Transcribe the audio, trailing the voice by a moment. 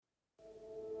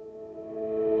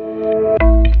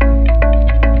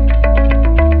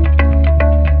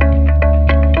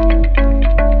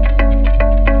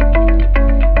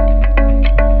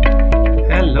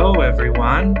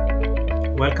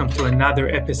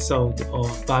another episode of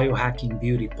Biohacking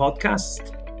Beauty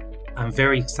Podcast. I'm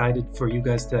very excited for you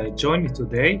guys to join me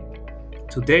today.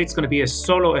 Today it's going to be a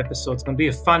solo episode. It's going to be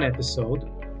a fun episode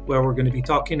where we're going to be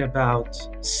talking about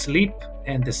sleep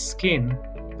and the skin,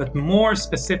 but more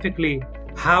specifically,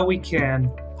 how we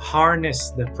can harness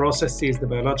the processes, the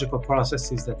biological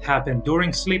processes that happen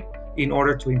during sleep in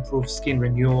order to improve skin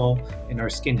renewal and our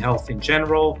skin health in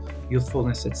general,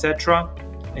 youthfulness, etc.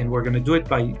 And we're going to do it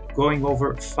by going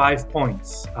over 5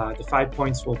 points. The 5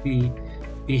 points will be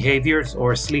behaviors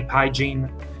or sleep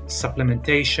hygiene,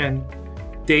 supplementation,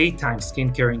 daytime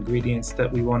skincare ingredients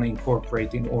that we want to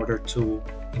incorporate in order to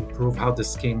improve how the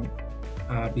skin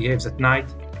behaves at night,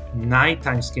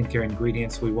 nighttime skincare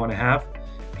ingredients we want to have,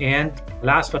 and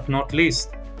last but not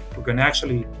least, we're going to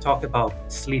actually talk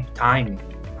about sleep timing.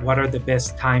 What are the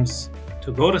best times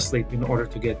to go to sleep in order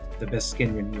to get the best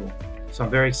skin renewal? So I'm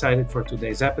very excited for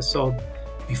today's episode.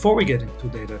 Before we get into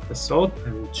today's episode,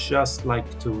 I would just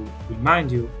like to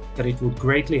remind you that it would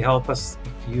greatly help us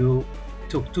if you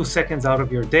took 2 seconds out of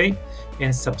your day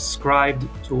and subscribed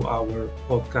to our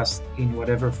podcast in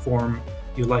whatever form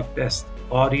you like best,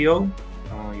 audio,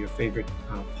 your favorite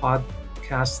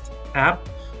podcast app,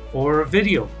 or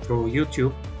video through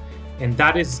YouTube. And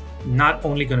that is not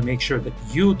only going to make sure that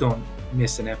you don't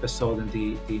miss an episode and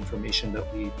the information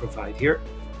that we provide here,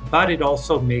 but it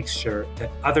also makes sure that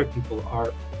other people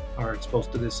are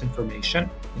exposed to this information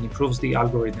and improves the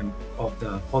algorithm of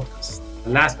the podcast.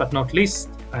 Last but not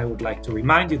least, I would like to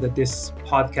remind you that this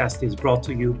podcast is brought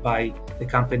to you by the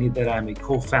company that I'm a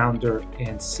co-founder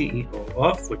and CEO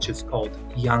of, which is called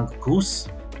Young Goose,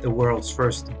 the world's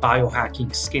first biohacking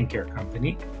skincare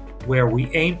company, where we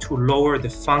aim to lower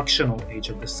the functional age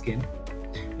of the skin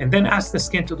and then ask the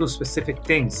skin to do specific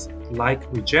things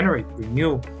like regenerate,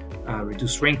 renew,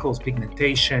 reduce wrinkles,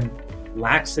 pigmentation,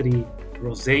 laxity,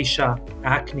 rosacea,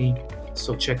 acne.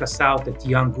 So check us out at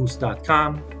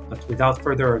younggoose.com. But without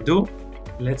further ado,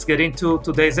 let's get into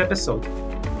today's episode.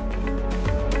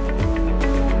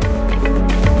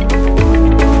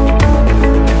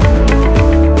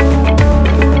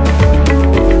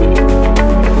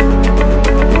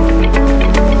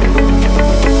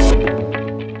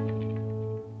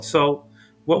 So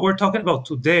what we're talking about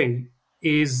today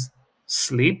is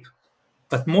sleep,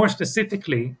 but more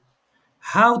specifically,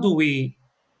 how do we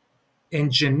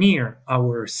engineer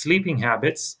our sleeping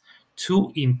habits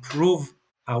to improve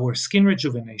our skin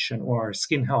rejuvenation or our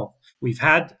skin health? We've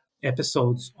had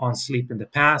episodes on sleep in the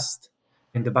past.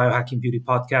 In the Biohacking Beauty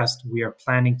podcast, we are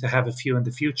planning to have a few in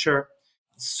the future.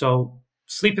 So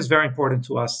sleep is very important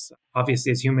to us,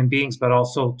 obviously as human beings, but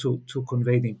also to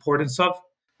convey the importance of.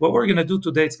 What we're going to do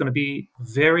today is going to be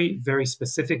very, very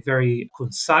specific, very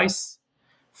concise,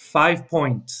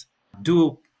 5-point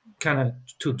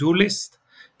to-do list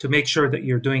to make sure that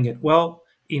you're doing it well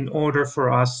in order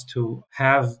for us to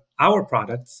have our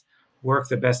products work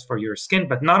the best for your skin,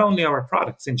 but not only our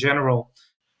products. In general,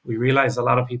 we realize a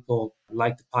lot of people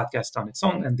like the podcast on its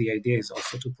own, and the idea is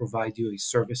also to provide you a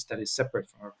service that is separate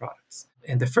from our products.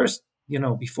 And the first,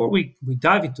 before we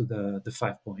dive into the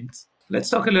 5 points, let's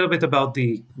talk a little bit about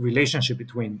the relationship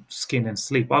between skin and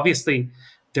sleep. Obviously,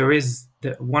 there is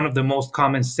one of the most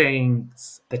common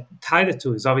sayings that tie the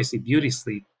two is obviously beauty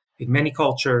sleep. In many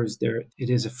cultures, it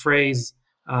is a phrase.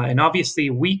 And obviously,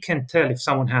 we can tell if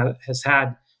someone has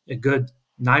had a good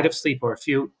night of sleep or a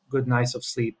few good nights of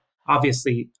sleep.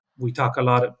 Obviously, we talk a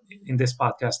lot in this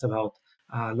podcast about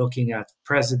looking at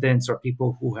presidents or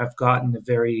people who have gotten a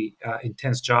very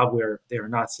intense job where they're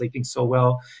not sleeping so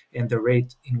well and the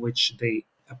rate in which they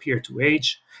appear to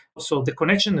age. So the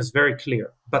connection is very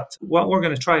clear. But what we're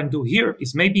going to try and do here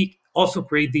is maybe also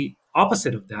create the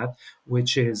opposite of that,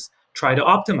 which is try to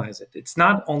optimize it. It's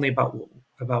not only about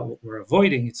what we're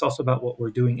avoiding, it's also about what we're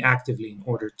doing actively in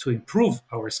order to improve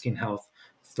our skin health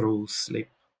through sleep.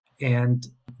 And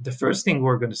the first thing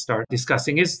we're going to start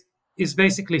discussing is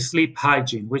basically sleep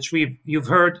hygiene, which you've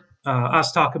heard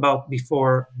us talk about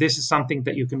before. This is something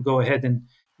that you can go ahead and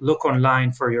look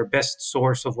online for your best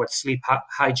source of what sleep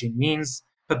hygiene means.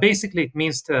 But basically, it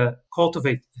means to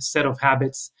cultivate a set of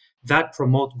habits that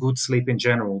promote good sleep in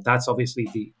general. That's obviously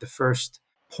the first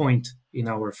point in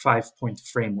our 5-point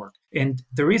framework. And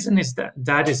the reason is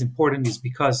that is important is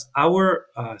because our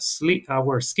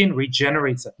skin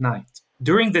regenerates at night.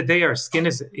 During the day, our skin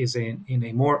is in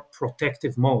a more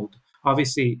protective mode.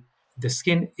 Obviously, the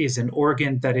skin is an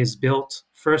organ that is built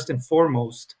first and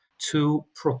foremost to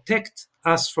protect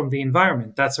us from the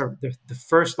environment. That's the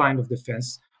first line of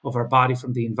defense of our body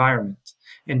from the environment.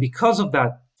 And because of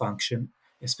that function,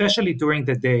 especially during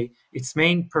the day, its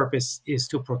main purpose is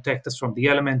to protect us from the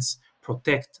elements,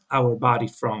 protect our body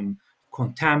from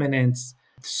contaminants,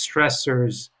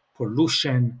 stressors,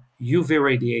 pollution, UV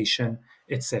radiation,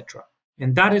 etc.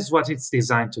 And that is what it's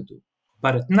designed to do.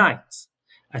 But at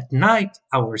night,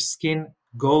 our skin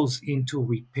goes into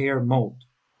repair mode.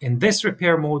 And this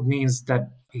repair mode means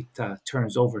that it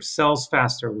turns over cells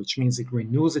faster, which means it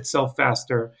renews itself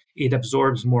faster, it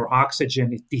absorbs more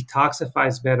oxygen, it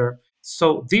detoxifies better.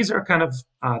 So these are kind of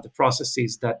the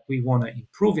processes that we want to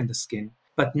improve in the skin.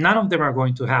 But none of them are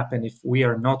going to happen if we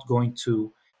are not going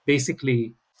to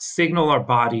basically signal our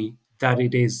body that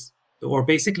it is, or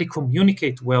basically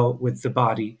communicate well with the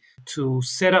body to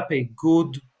set up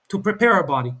to prepare our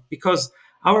body, because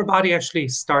our body actually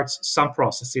starts some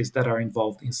processes that are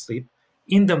involved in sleep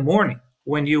in the morning.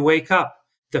 When you wake up,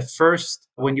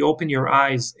 when you open your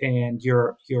eyes and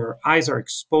your eyes are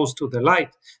exposed to the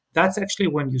light, that's actually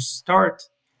when you start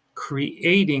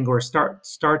creating, or start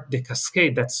the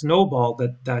cascade, that snowball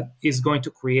that is going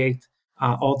to create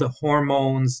all the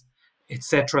hormones,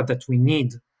 etc., that we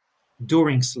need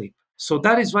during sleep. So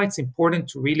that is why it's important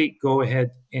to really go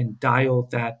ahead and dial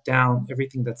that down,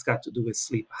 everything that's got to do with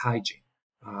sleep hygiene.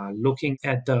 Looking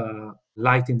at the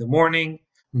light in the morning,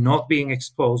 not being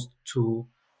exposed to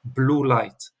blue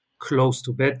light close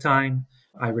to bedtime.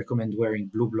 I recommend wearing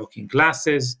blue blocking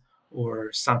glasses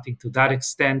or something to that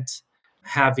extent.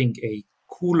 Having a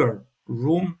cooler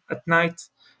room at night,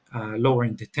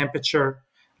 lowering the temperature.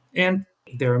 And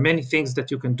there are many things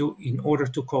that you can do in order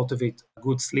to cultivate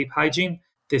good sleep hygiene.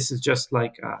 This is just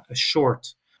like a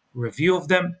short review of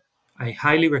them. I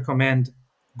highly recommend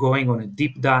going on a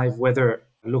deep dive, whether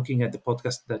looking at the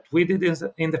podcast that we did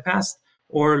in the past,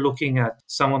 or looking at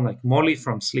someone like Molly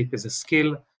from Sleep is a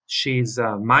Skill. She's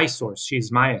my source.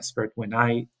 She's my expert when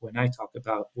I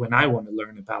want to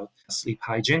learn about sleep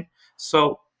hygiene.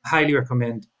 So highly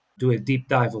recommend do a deep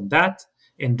dive on that,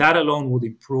 and that alone would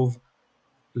improve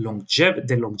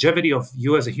the longevity of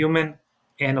you as a human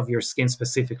and of your skin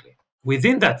specifically.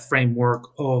 Within that framework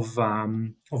of a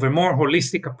more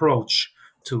holistic approach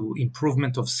to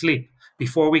improvement of sleep,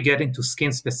 before we get into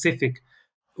skin specific,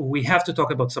 we have to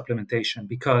talk about supplementation,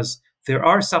 because there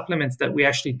are supplements that we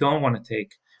actually don't want to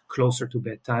take closer to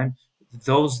bedtime.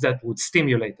 Those that would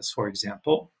stimulate us, for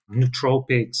example,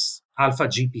 nootropics, alpha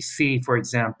GPC, for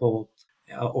example,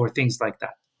 or things like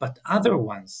that. But other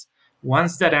ones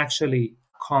that actually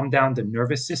calm down the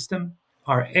nervous system,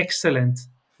 are excellent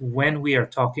when we are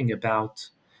talking about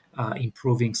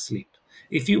improving sleep.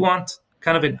 If you want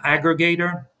kind of an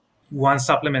aggregator, one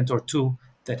supplement or two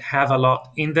that have a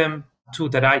lot in them, two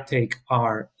that I take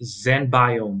are Zen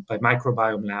Biome by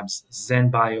Microbiome Labs, Zen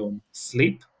Biome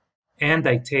Sleep, and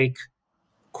I take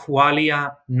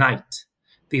Qualia Night.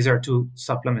 These are two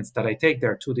supplements that I take.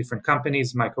 There are two different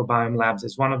companies. Microbiome Labs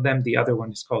is one of them. The other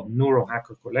one is called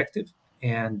Neurohacker Collective,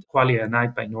 and Qualia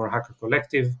Night by Neurohacker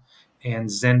Collective,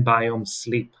 and Zen Biome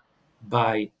Sleep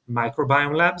by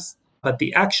Microbiome Labs. But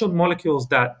the actual molecules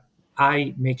that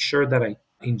I make sure that I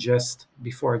ingest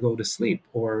before I go to sleep,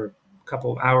 or a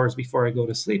couple of hours before I go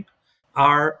to sleep,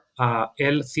 are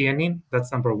L-theanine,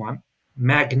 that's number one,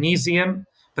 magnesium,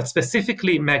 but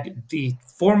specifically the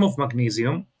form of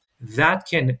magnesium that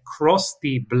can cross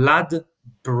the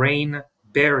blood-brain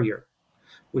barrier,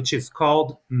 which is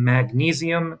called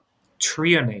magnesium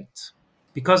trionate.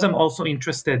 Because I'm also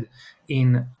interested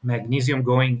in magnesium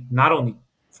going not only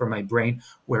for my brain,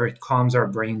 where it calms our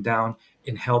brain down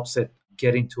and helps it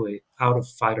get into a out of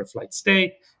fight or flight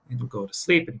state and go to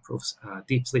sleep, it improves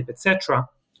deep sleep, etc.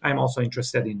 I'm also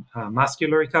interested in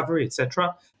muscular recovery,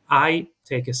 etc. I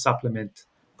take a supplement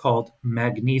called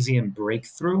Magnesium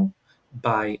Breakthrough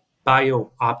by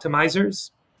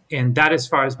BioOptimizers. And that, as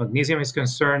far as magnesium is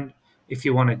concerned, if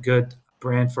you want a good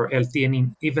brand for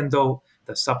L-theanine, even though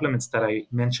the supplements that I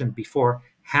mentioned before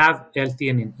have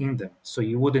L-theanine in them, so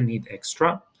you wouldn't need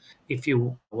extra. If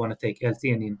you want to take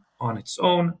L-theanine on its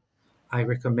own, I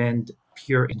recommend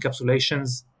Pure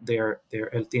Encapsulations. Their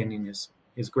L-theanine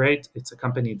is great. It's a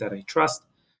company that I trust.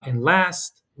 And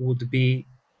last would be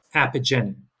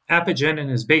Apigenin. Apigenin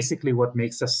is basically what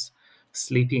makes us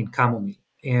sleepy in chamomile.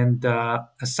 And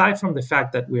aside from the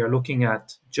fact that we are looking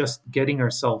at just getting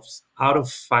ourselves out of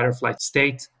fight or flight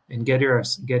state and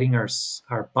getting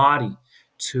our body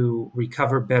to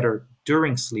recover better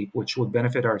during sleep, which would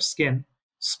benefit our skin,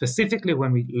 specifically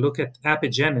when we look at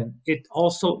Apigenin, it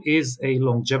also is a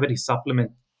longevity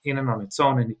supplement in and on its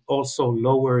own, and it also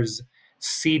lowers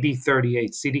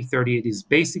CD38. CD38 is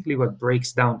basically what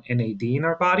breaks down NAD in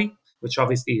our body, which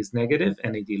obviously is negative.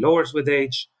 NAD lowers with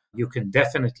age. You can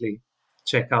definitely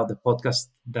check out the podcast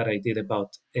that I did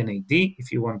about NAD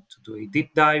if you want to do a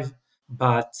deep dive.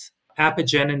 But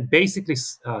Apigenin basically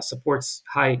supports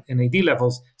high NAD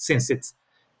levels, since it's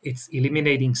It's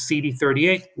eliminating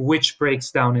CD38, which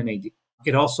breaks down NAD.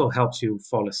 It also helps you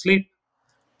fall asleep.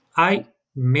 I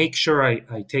make sure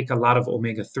I take a lot of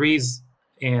omega-3s,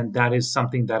 and that is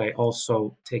something that I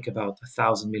also take about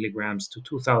 1,000 milligrams to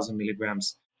 2,000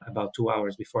 milligrams about 2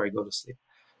 hours before I go to sleep.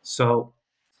 So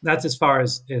that's as far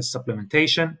as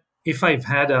supplementation. If I've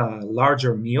had a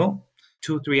larger meal,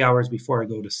 2-3 hours before I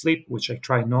go to sleep, which I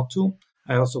try not to,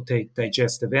 I also take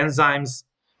digestive enzymes.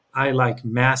 I like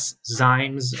Mass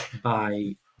Zymes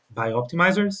by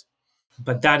Bioptimizers,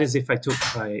 but that is if I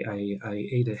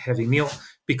ate a heavy meal,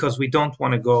 because we don't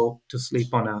want to go to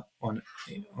sleep on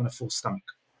a full stomach.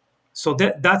 So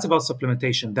that's about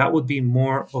supplementation. That would be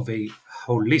more of a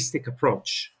holistic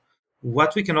approach.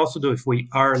 What we can also do if we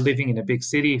are living in a big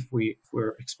city, if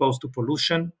we're exposed to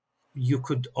pollution, you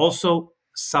could also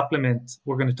supplement.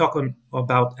 We're going to talk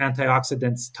about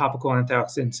antioxidants, topical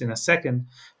antioxidants in a second,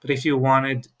 but if you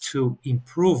wanted to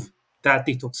improve that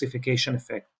detoxification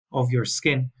effect of your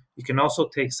skin, you can also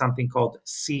take something called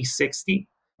C60.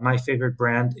 My favorite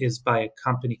brand is by a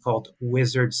company called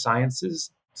Wizard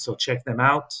Sciences, so check them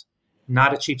out.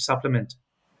 Not a cheap supplement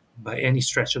by any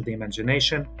stretch of the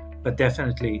imagination, but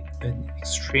definitely an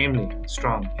extremely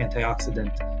strong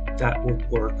antioxidant that will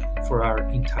work for our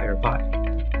entire body.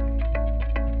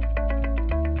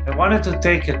 I wanted to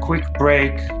take a quick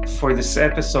break for this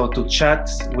episode to chat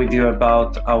with you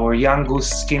about our Young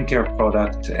Goose skincare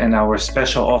product and our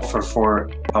special offer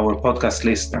for our podcast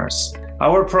listeners.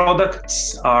 Our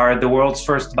products are the world's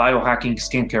first biohacking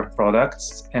skincare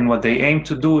products, and what they aim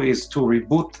to do is to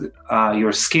reboot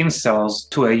your skin cells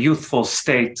to a youthful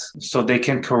state so they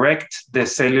can correct the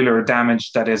cellular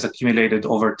damage that is accumulated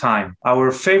over time.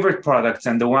 Our favorite products,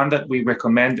 and the one that we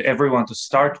recommend everyone to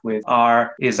start with,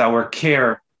 is our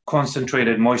Care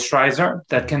Concentrated Moisturizer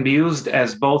that can be used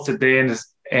as both a day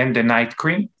and a night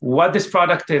cream. What this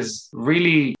product is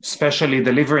really specially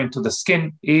delivering to the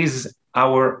skin is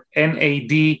our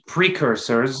NAD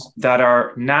precursors that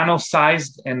are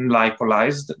nano-sized and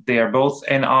lipolyzed. They are both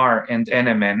NR and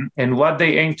NMN. And what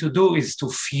they aim to do is to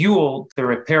fuel the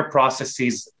repair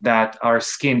processes that our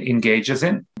skin engages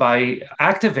in by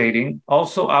activating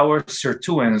also our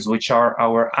sirtuins, which are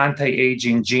our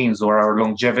anti-aging genes or our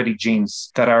longevity genes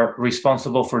that are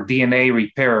responsible for DNA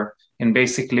repair and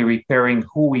basically repairing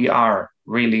who we are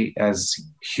really as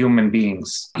human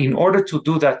beings. In order to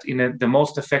do that in the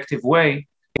most effective way,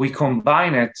 we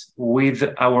combine it with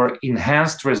our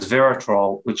enhanced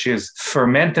resveratrol, which is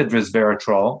fermented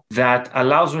resveratrol that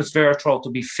allows resveratrol to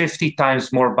be 50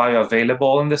 times more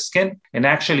bioavailable in the skin and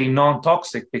actually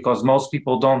non-toxic, because most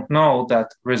people don't know that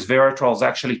resveratrol is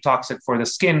actually toxic for the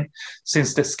skin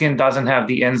since the skin doesn't have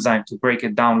the enzyme to break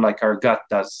it down like our gut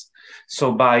does.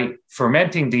 So by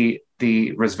fermenting the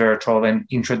resveratrol and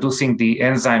introducing the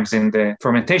enzymes in the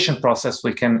fermentation process,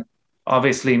 we can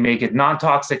obviously make it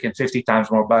non-toxic and 50 times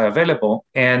more bioavailable.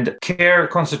 And Care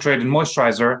Concentrated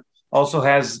Moisturizer also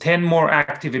has 10 more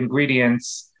active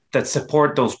ingredients that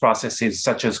support those processes,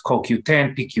 such as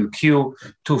CoQ10, PQQ,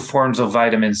 2 forms of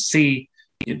vitamin C,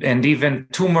 and even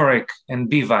turmeric and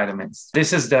B vitamins.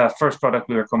 This is the first product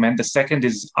we recommend. The second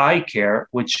is Eye Care,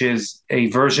 which is a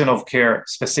version of Care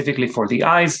specifically for the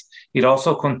eyes. It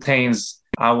also contains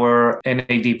our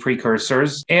NAD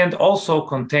precursors and also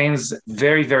contains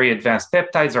very, very advanced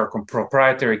peptides, our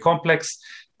proprietary complex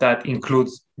that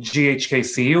includes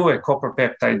GHKCU, a copper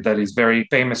peptide that is very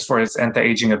famous for its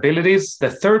anti-aging abilities. The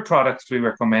third product we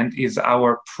recommend is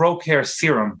our ProCare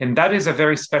Serum. And that is a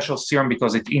very special serum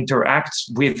because it interacts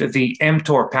with the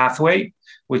mTOR pathway,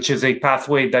 which is a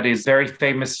pathway that is very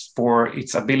famous for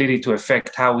its ability to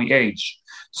affect how we age.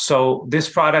 So this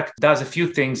product does a few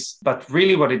things, but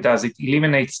really what it does, it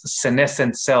eliminates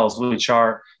senescent cells, which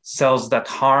are cells that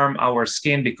harm our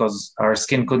skin because our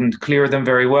skin couldn't clear them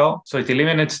very well. So it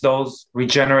eliminates those,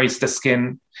 regenerates the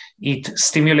skin. It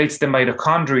stimulates the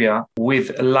mitochondria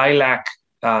with lilac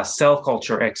cell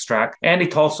culture extract. And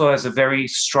it also has a very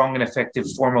strong and effective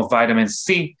form of vitamin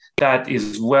C that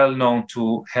is well known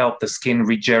to help the skin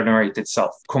regenerate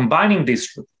itself. Combining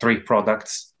these 3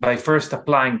 products by first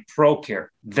applying ProCare,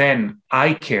 then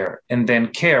Eye Care, and then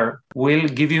Care will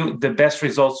give you the best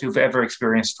results you've ever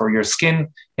experienced for your skin,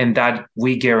 and that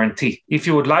we guarantee. If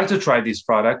you would like to try these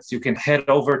products, you can head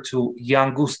over to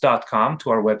younggoose.com, to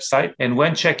our website, and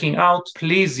when checking out,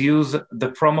 please use the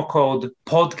promo code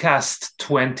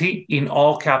podcast20 in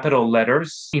all capital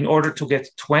letters in order to get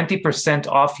 20%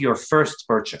 off your first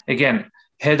purchase. Again,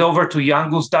 head over to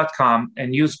younggoose.com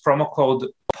and use promo code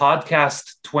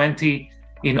podcast20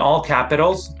 in all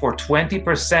capitals for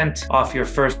 20% off your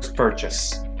first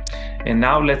purchase. And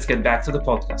now let's get back to the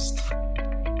podcast.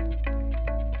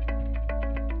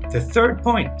 The third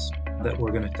point that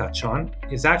we're going to touch on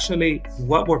is actually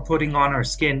what we're putting on our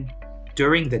skin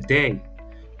during the day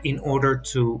in order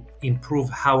to improve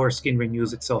how our skin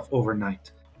renews itself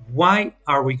overnight. Why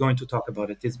are we going to talk about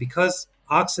it? It's because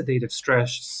oxidative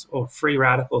stress or free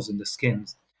radicals in the skin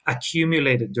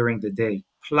accumulated during the day,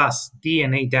 plus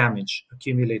DNA damage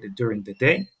accumulated during the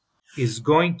day, is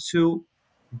going to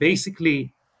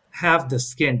basically have the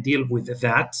skin deal with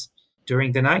that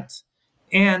during the night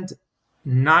and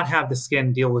not have the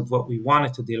skin deal with what we want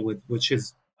it to deal with, which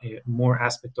is a more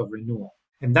aspect of renewal.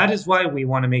 And that is why we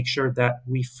want to make sure that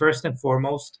we first and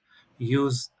foremost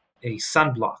use a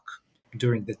sunblock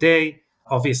during the day.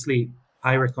 Obviously,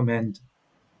 I recommend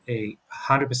a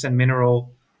 100%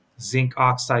 mineral zinc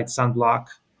oxide sunblock.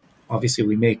 Obviously,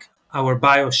 we make our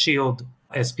BioShield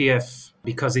SPF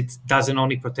because it doesn't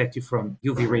only protect you from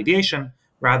UV radiation,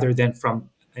 rather than from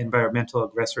environmental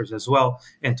aggressors as well.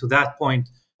 And to that point,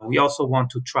 we also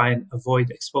want to try and avoid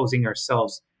exposing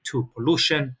ourselves to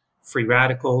pollution, free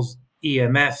radicals,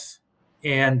 EMF,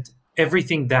 and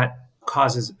everything that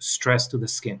causes stress to the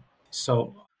skin.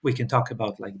 So we can talk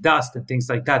about like dust and things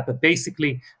like that. But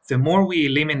basically, the more we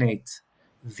eliminate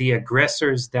the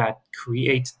aggressors that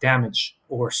create damage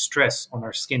or stress on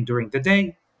our skin during the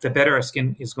day, the better our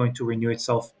skin is going to renew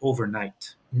itself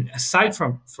overnight. Aside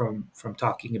from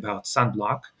talking about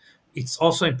sunblock, it's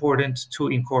also important to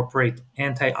incorporate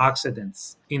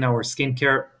antioxidants in our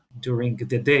skincare during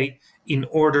the day in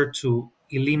order to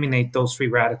eliminate those free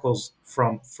radicals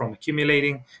from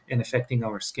accumulating and affecting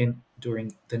our skin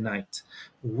during the night.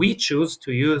 We choose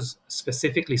to use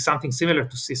specifically something similar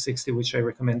to C60, which I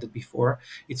recommended before.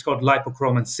 It's called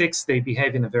lipochromin 6. They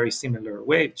behave in a very similar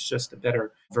way. It's just a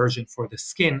better version for the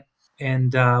skin.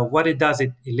 And what it does,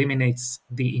 it eliminates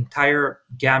the entire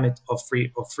gamut of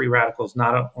free radicals,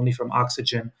 not only from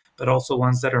oxygen, but also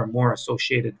ones that are more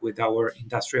associated with our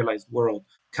industrialized world,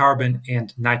 carbon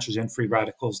and nitrogen free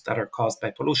radicals that are caused by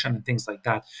pollution and things like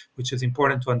that, which is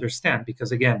important to understand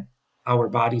because, again, our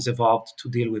bodies evolved to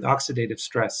deal with oxidative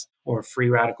stress or free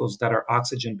radicals that are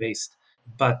oxygen based.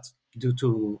 But due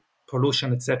to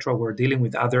pollution, etc., we're dealing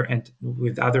with other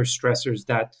stressors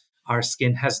that our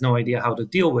skin has no idea how to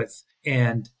deal with.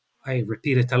 And I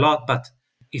repeat it a lot, but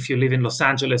if you live in Los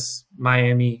Angeles,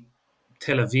 Miami,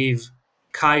 Tel Aviv,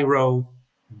 Cairo,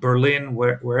 Berlin,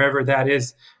 wherever that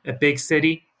is, a big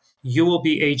city, you will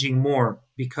be aging more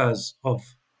because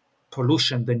of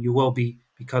pollution than you will be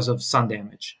because of sun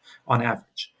damage on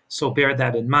average. So bear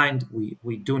that in mind.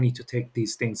 We do need to take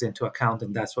these things into account,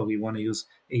 and that's why we want to use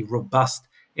a robust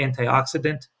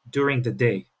antioxidant during the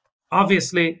day.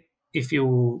 Obviously, if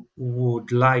you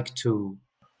would like to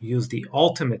use the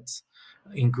ultimate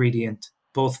ingredient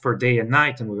both for day and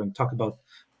night, and we're going to talk about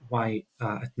why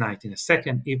at night in a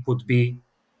second, it would be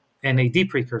NAD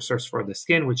precursors for the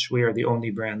skin, which we are the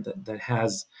only brand that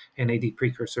has NAD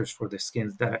precursors for the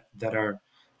skins that are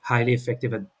highly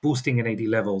effective at boosting NAD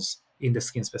levels in the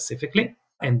skin specifically.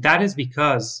 And that is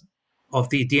because of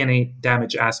the DNA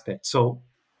damage aspect. So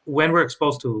when we're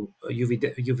exposed to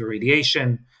UV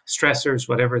radiation, stressors,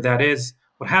 whatever that is,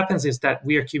 what happens is that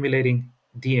we're accumulating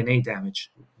DNA damage.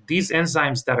 These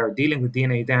enzymes that are dealing with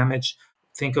DNA damage,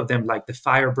 think of them like the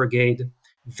fire brigade,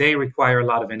 they require a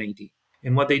lot of NAD.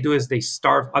 And what they do is they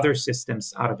starve other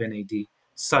systems out of NAD,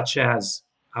 such as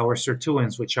our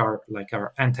sirtuins, which are like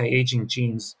our anti-aging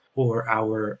genes or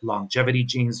our longevity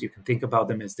genes. You can think about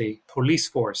them as the police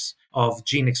force of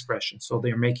gene expression. So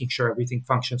they're making sure everything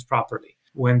functions properly.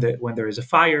 When there is a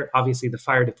fire, obviously the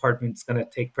fire department is going to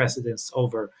take precedence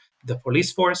over the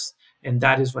police force, and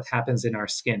that is what happens in our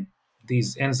skin.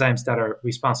 These enzymes that are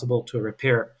responsible to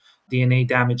repair DNA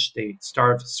damage, they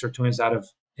starve sirtuins out of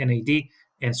NAD,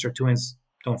 and sirtuins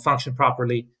don't function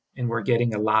properly, and we're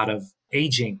getting a lot of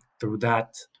aging through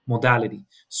that modality.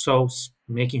 So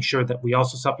making sure that we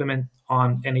also supplement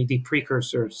on NAD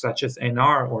precursors such as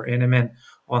NR or NMN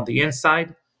on the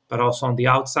inside, but also on the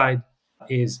outside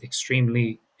is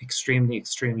extremely, extremely,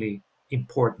 extremely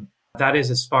important. That is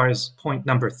as far as point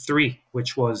number 3,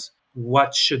 which was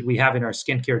what should we have in our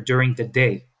skincare during the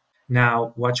day?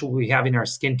 Now, what should we have in our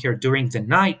skincare during the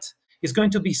night is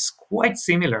going to be quite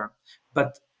similar,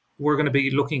 but we're going to be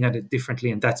looking at it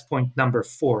differently, and that's point number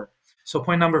 4. So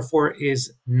point number 4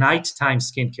 is nighttime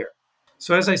skincare.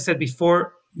 So as I said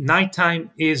before, nighttime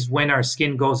is when our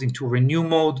skin goes into renew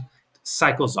mode,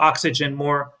 cycles oxygen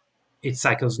more, it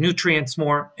cycles nutrients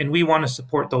more, and we want to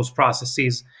support those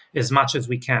processes as much as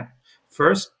we can.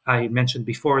 First, I mentioned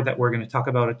before that we're going to talk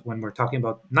about it when we're talking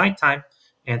about nighttime,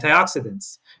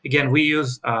 antioxidants. Again, we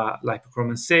use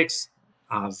lipochromin 6,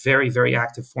 very, very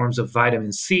active forms of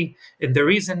vitamin C. And the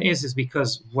reason is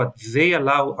because what they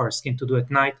allow our skin to do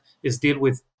at night is deal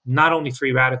with not only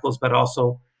free radicals, but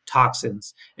also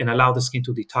toxins and allow the skin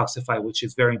to detoxify, which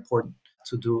is very important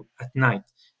to do at night,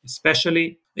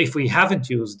 especially if we haven't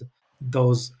used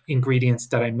those ingredients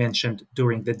that I mentioned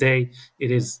during the day.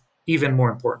 It is even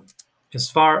more important. As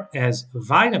far as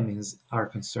vitamins are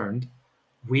concerned,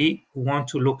 we want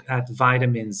to look at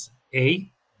vitamins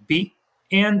A, B,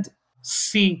 and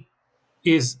C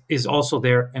is also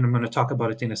there, and I'm going to talk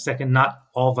about it in a second. Not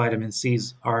all vitamin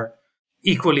C's are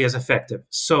equally as effective.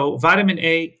 So vitamin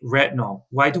A, retinol.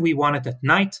 Why do we want it at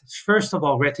night? First of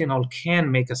all, retinol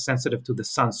can make us sensitive to the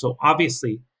sun. So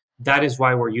obviously, that is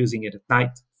why we're using it at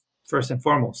night, first and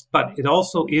foremost. But it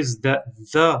also is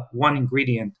the one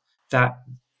ingredient that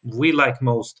we like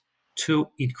most to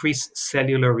increase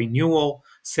cellular renewal,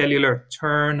 cellular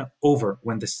turnover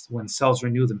when cells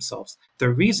renew themselves. The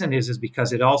reason is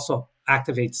because it also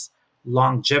activates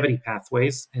longevity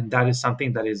pathways, and that is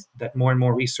something that more and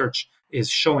more research is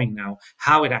showing now,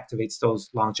 how it activates those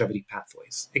longevity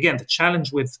pathways. Again, the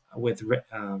challenge with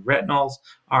retinols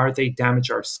are they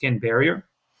damage our skin barrier,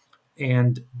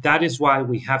 and that is why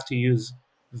we have to use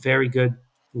very good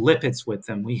lipids with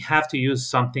them. We have to use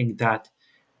something that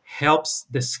helps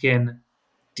the skin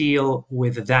deal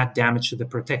with that damage to the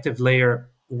protective layer.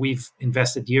 We've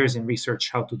invested years in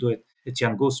research how to do it.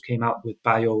 Young Goose came out with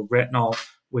bioretinol,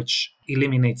 which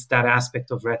eliminates that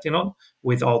aspect of retinol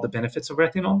with all the benefits of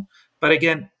retinol. But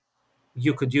again,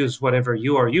 you could use whatever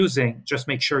you are using. Just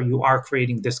make sure you are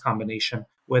creating this combination,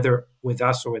 whether with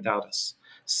us or without us.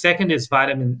 Second is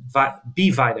B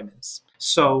vitamins.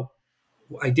 So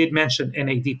I did mention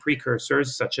NAD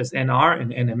precursors such as NR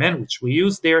and NMN, which we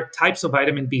use. They're types of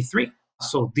vitamin B3.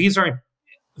 So these are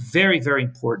very, very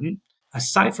important.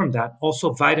 Aside from that,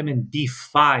 also vitamin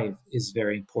B5 is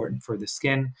very important for the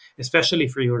skin, especially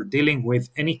if you're dealing with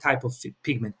any type of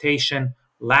pigmentation,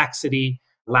 laxity,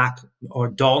 lack or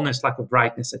dullness, lack of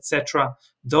brightness, etc.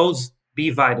 Those B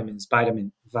vitamins,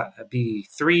 vitamin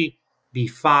B3,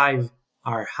 B5,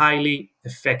 are highly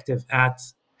effective at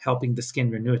helping the skin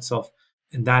renew itself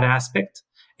in that aspect.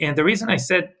 And the reason I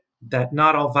said that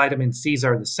not all vitamin C's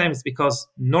are the same is because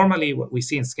normally what we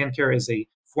see in skincare is a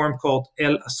form called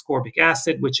L-ascorbic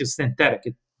acid, which is synthetic.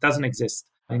 It doesn't exist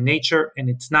in nature, and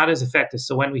it's not as effective.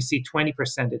 So when we see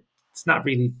 20%, it's not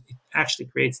really, it actually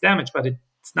creates damage, but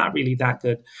it's not really that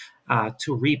good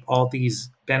to reap all these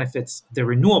benefits, the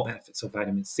renewal benefits of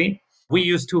vitamin C. We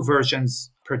use two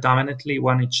versions predominantly.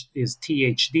 One is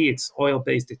THD, it's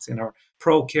oil-based, it's in our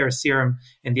Pro Care serum,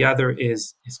 and the other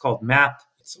is called MAP,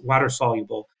 it's water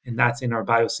soluble, and that's in our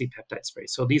BioC peptide spray.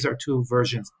 So these are two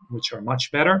versions which are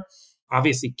much better.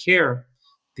 Obviously, Care,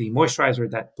 the moisturizer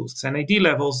that boosts NAD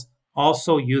levels,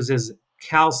 also uses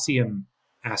calcium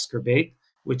ascorbate,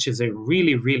 which is a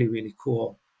really, really, really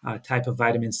cool type of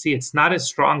vitamin C. It's not as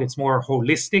strong, it's more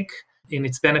holistic in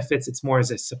its benefits. It's more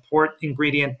as a support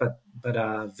ingredient, but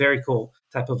a very cool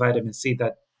type of vitamin C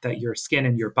that your skin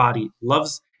and your body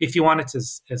loves. If you want it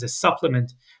as a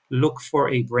supplement, look for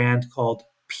a brand called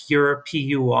Pure,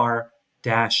 PUR-C.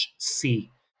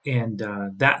 And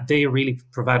that they really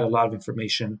provide a lot of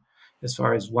information as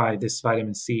far as why this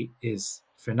vitamin C is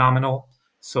phenomenal.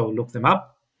 So look them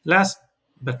up. Last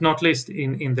but not least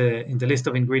in the list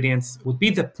of ingredients would be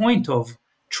the point of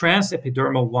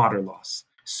transepidermal water loss.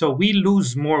 So we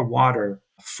lose more water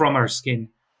from our skin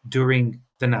during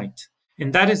the night.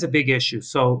 And that is a big issue.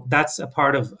 So that's a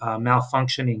part of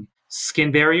malfunctioning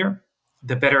skin barrier.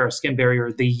 The better our skin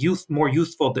barrier, more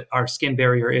youthful our skin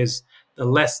barrier is, the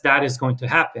less that is going to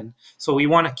happen. So we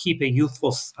want to keep a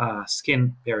youthful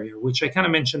skin barrier, which I kind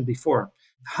of mentioned before.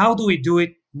 How do we do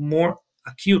it more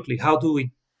acutely? How do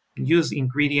we use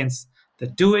ingredients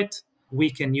that do it? We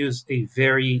can use a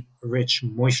very rich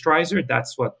moisturizer.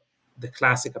 That's what the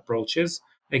classic approach is.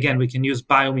 Again, we can use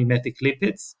biomimetic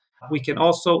lipids. We can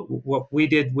also, what we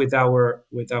did with our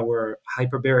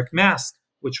hyperbaric mask,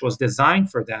 which was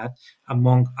designed for that,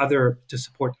 among other, to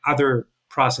support other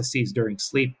processes during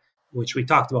sleep, which we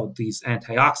talked about, these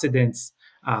antioxidants,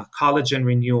 collagen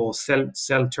renewal,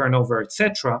 cell turnover,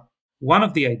 etc. One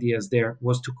of the ideas there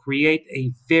was to create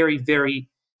a very, very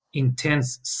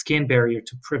intense skin barrier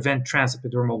to prevent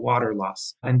transepidermal water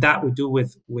loss. And that we do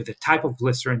with a type of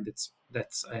glycerin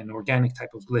that's an organic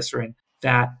type of glycerin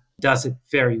that does it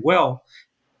very well.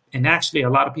 And actually, a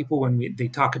lot of people, when they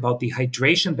talk about the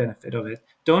hydration benefit of it,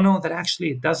 don't know that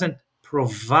actually it doesn't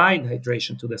provide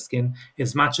hydration to the skin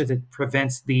as much as it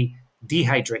prevents the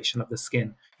dehydration of the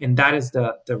skin. And that is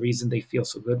the reason they feel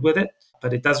so good with it.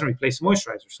 But it doesn't replace the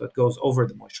moisturizer, so it goes over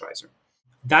the moisturizer.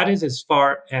 That is as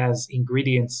far as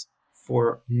ingredients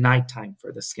for nighttime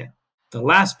for the skin. The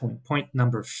last point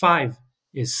number 5,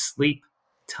 is sleep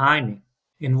timing.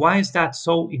 And why is that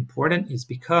so important? Is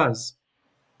because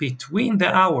between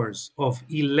the hours of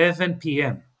 11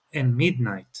 p.m. and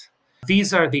midnight,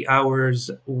 these are the hours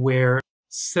where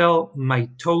cell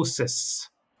mitosis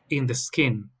in the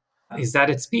skin is at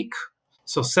its peak.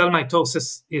 So cell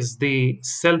mitosis is the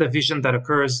cell division that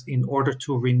occurs in order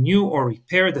to renew or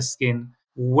repair the skin.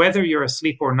 Whether you're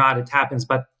asleep or not, it happens.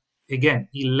 But again,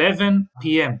 11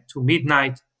 p.m. to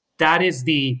midnight, that is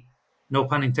the, no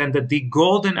pun intended, the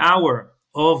golden hour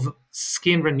of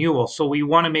skin renewal. So we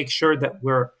want to make sure that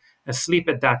we're asleep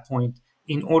at that point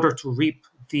in order to reap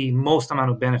the most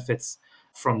amount of benefits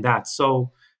from that.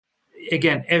 So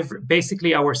again,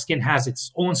 basically our skin has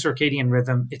its own circadian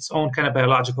rhythm, its own kind of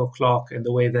biological clock, and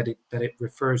the way that it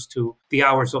refers to the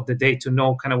hours of the day to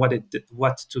know kind of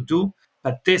what to do.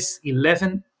 But this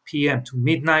 11 p.m. to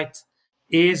midnight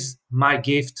is my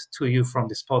gift to you from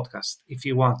this podcast. If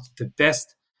you want the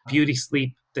best beauty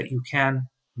sleep that you can,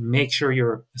 make sure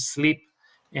you're asleep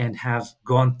and have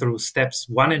gone through steps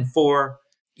 1 and 4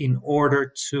 in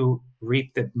order to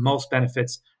reap the most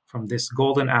benefits from this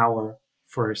golden hour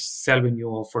for cell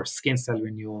renewal, for skin cell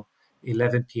renewal,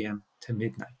 11 p.m. to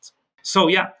midnight. So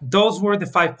yeah, those were the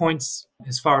 5 points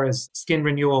as far as skin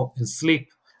renewal and sleep.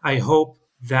 I hope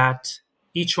that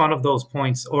each one of those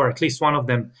points, or at least one of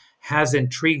them, has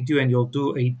intrigued you and you'll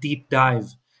do a deep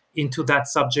dive into that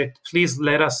subject. Please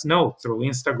let us know through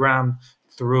Instagram,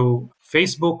 through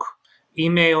Facebook,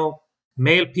 email,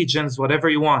 mail pigeons, whatever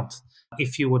you want.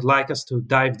 If you would like us to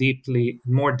dive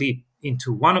more deep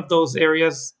into one of those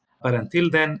areas. But until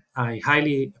then, I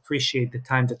highly appreciate the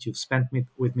time that you've spent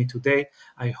with me today.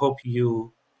 I hope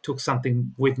you took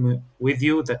something with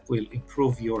you that will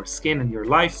improve your skin and your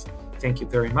life. Thank you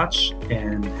very much,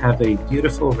 and have a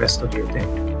beautiful rest of your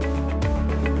day.